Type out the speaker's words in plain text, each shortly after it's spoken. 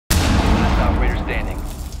standing.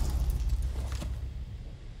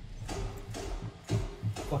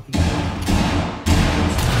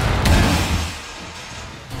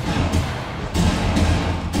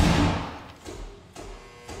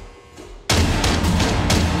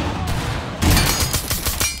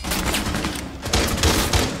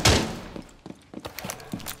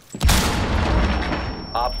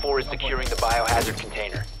 Op 4 is securing the biohazard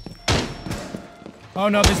container. Oh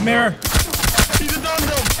no, there's mirror. He's a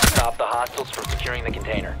dum-dum. Stop the hostiles from securing the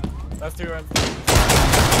container. That's two runs.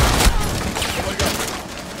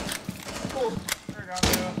 Oh my god.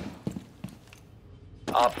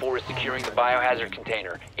 Op 4 is securing the biohazard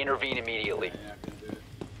container. Intervene immediately.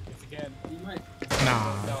 It's again.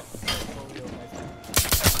 Nah. No.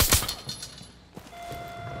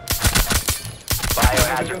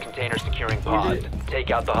 Biohazard container securing pod.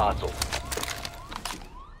 Take out the hostiles.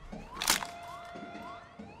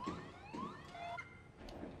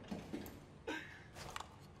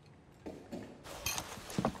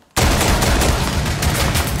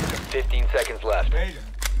 Seconds left.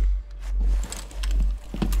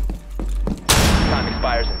 Time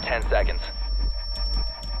expires in 10 seconds.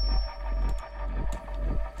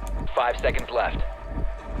 5 seconds left.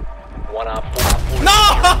 One op 4.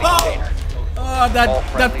 No! Container. Oh,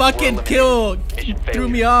 that fucking kill threw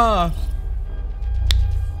me off.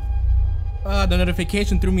 The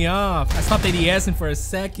notification threw me off. I stopped ADSing for a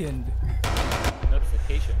second.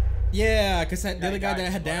 Notification? Yeah, because the other guy that I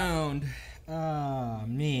had downed. Oh,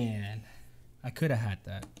 man. I could have had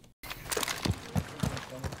that.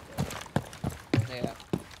 Yeah.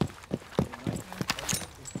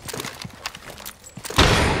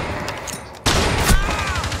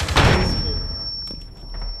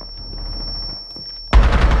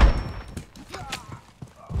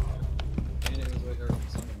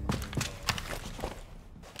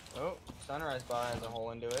 Oh, Sunrise Bar has a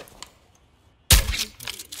hole into it.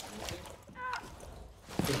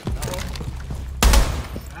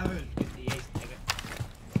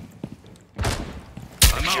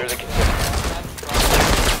 Secure the container.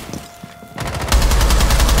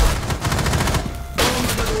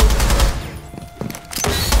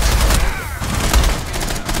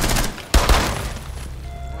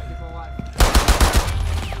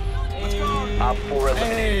 Op 4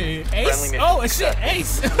 eliminated. Hey, Ace? Oh, shit,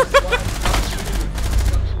 Ace!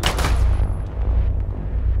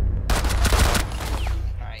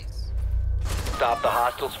 Nice. Stop the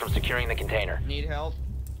hostiles from securing the container. Need help?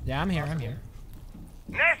 Yeah, I'm here, I'm here.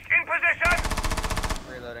 Nest in position!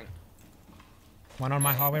 Reloading. One on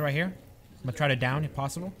my hallway right here. I'm gonna try to down if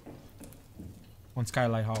possible. One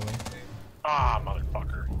skylight hallway. Ah,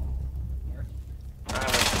 motherfucker. I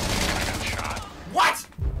got shot. What?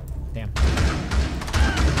 Damn.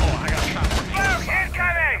 Oh, I got shot from the other side.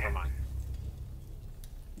 Incoming! Never mind.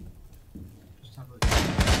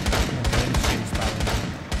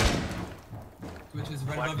 Which is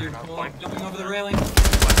right Flank, above your no pool, flank. jumping over the railing.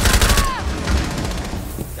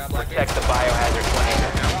 Protect the biohazard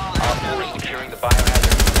container. Op 4 is securing the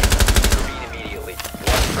biohazard container. Intervene immediately.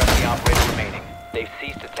 One friendly operator remaining. They've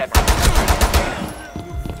ceased attempting to secure the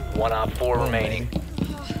container. One op 4 remaining.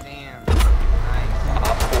 Damn. Nice.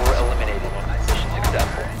 Op 4 eliminated. Mission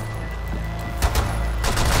successful.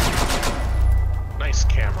 Nice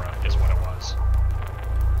camera is what it was.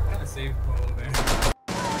 Kind of safe pool there.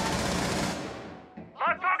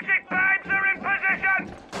 Our toxic vibes are in position!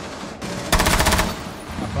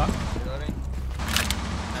 Up, up. Reloading.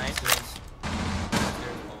 Nice.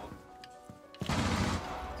 There's pool.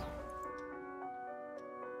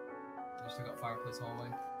 We still got fireplace hallway.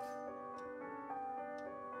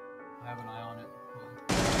 I have an eye on it.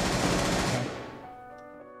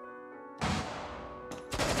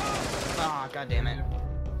 Ah, god damn it.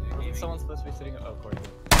 Someone's supposed to be sitting. Oh, Corey.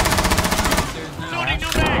 Upstairs now. Loading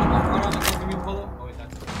new mag! One on the floor, give me Polo. Oh wait,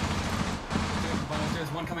 that's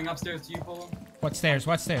there's one coming upstairs to you, Polo. What stairs?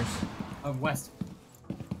 What stairs? West.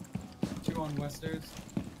 Two on west stairs.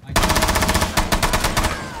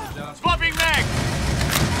 Swapping mag!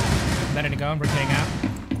 Letting it go, rotating out.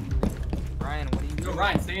 Ryan, what are you Go, doing?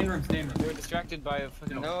 Ryan, stay in room, stay in room. They were distracted by a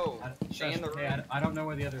fucking. No. Stay in the room. room. I don't know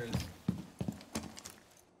where the other is.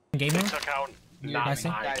 Gaming? Took out not I see.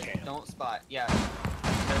 my Guys, can. don't spot. Yeah.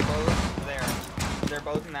 They're both there. They're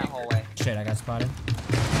both in that hallway. Shit, I got spotted.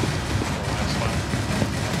 That's fine.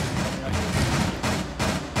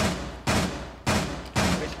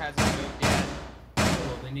 Which hasn't moved yet.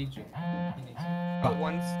 Oh, they need you. He needs you. But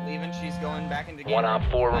one's leaving, she's going back into game. One op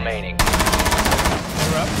 4 remaining.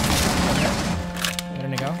 We're up.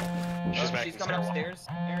 Letting it go. She's back She's in coming stairwell. upstairs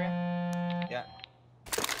area. Yeah.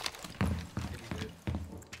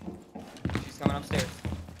 She's coming upstairs.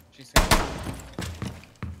 She's coming.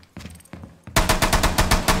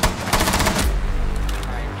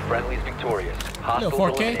 Friendly's victorious. Hostiles Little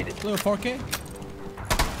 4K. eliminated. Little 4K.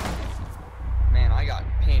 Man, I got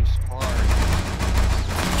pinched hard.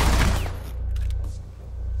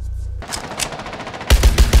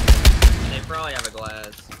 They probably have a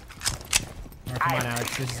glass. Alright, come on,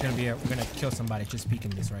 Alex. This is gonna be. We're gonna kill somebody just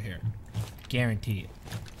peeking this right here. Guaranteed.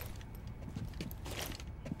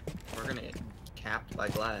 We're gonna get capped by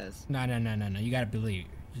glass. No. You gotta believe.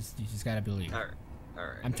 You just gotta believe. Alright.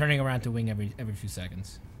 Alright. I'm turning around to wing every few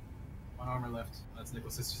seconds. One armor left. That's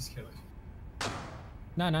Nicholas' sister's killer.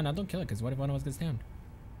 No. Don't kill it. Cause what if one of us gets down?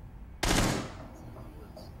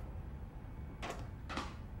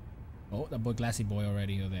 Oh, that boy, glassy boy,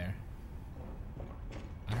 already over there.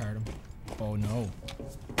 I heard him. Oh no.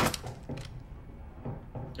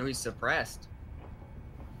 Oh, he's suppressed.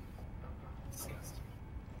 Disgusting.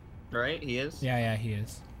 Right? He is? Yeah, he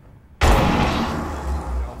is. They're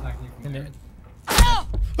all attacking you from In there.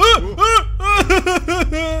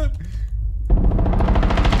 there.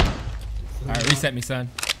 Alright, reset me, son.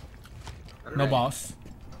 No Alright. boss.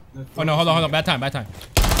 No, Oh no, hold on. Bad time.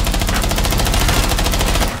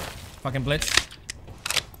 Fucking blitz.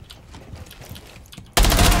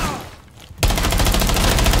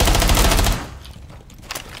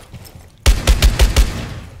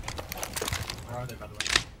 Where are they, by the way?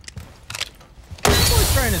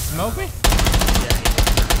 Who's trying to smoke me?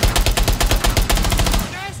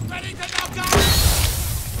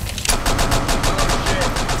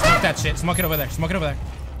 Smoke that shit. Smoke it over there.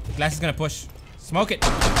 The glass is gonna push. Smoke it.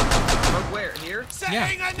 Smoke where? Here? Yeah.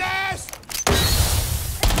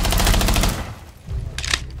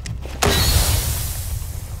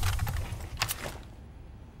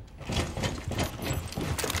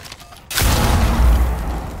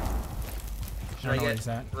 Should I I don't know where get he's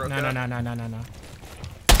at. Roka? No.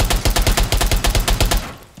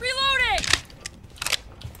 Reloading!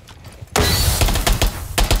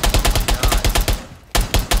 God.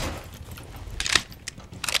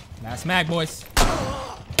 Last mag, boys.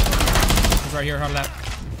 He's right here, hard left.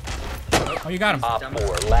 Oh, you got him. Op 4,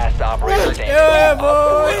 last operator standing. Yeah, Op 4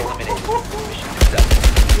 boy. eliminated. Mission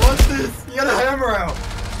successful. What's this? You got a hammer out.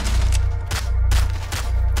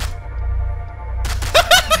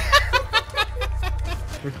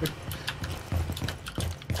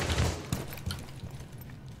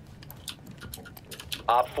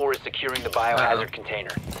 Op 4 is securing the biohazard container.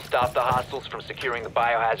 Stop the hostiles from securing the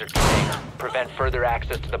biohazard container. Prevent further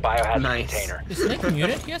access to the biohazard Nice. container. Is Snake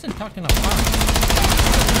muted? He hasn't talked in a while.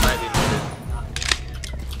 Might be muted.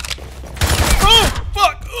 Oh,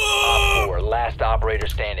 fuck! Op 4, last operator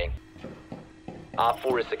standing. Op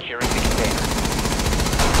 4 is securing the container.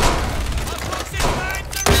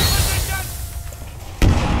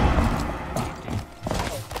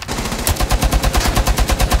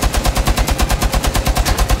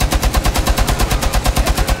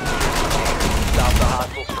 Stop the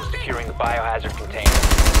hostiles from securing the biohazard container.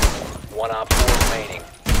 One Op 4 remaining.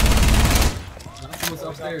 Someone's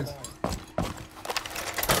upstairs.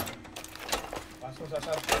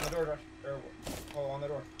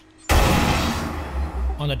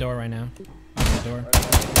 On the door right now. On the door.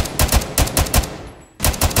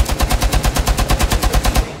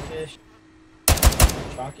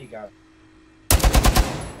 Chalky got it.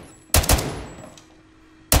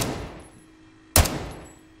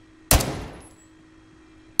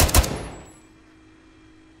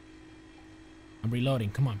 I'm reloading.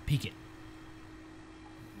 Come on, peek it.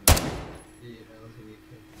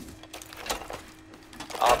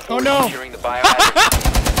 Op 4 Oh, no. securing the biohazard.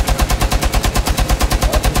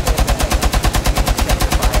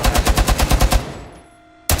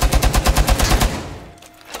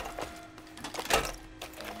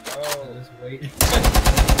 Just wait.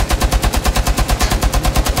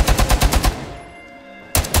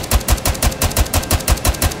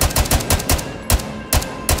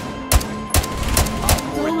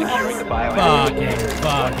 Securing the biohazard.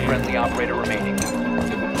 Fucking. Friendly operator remaining.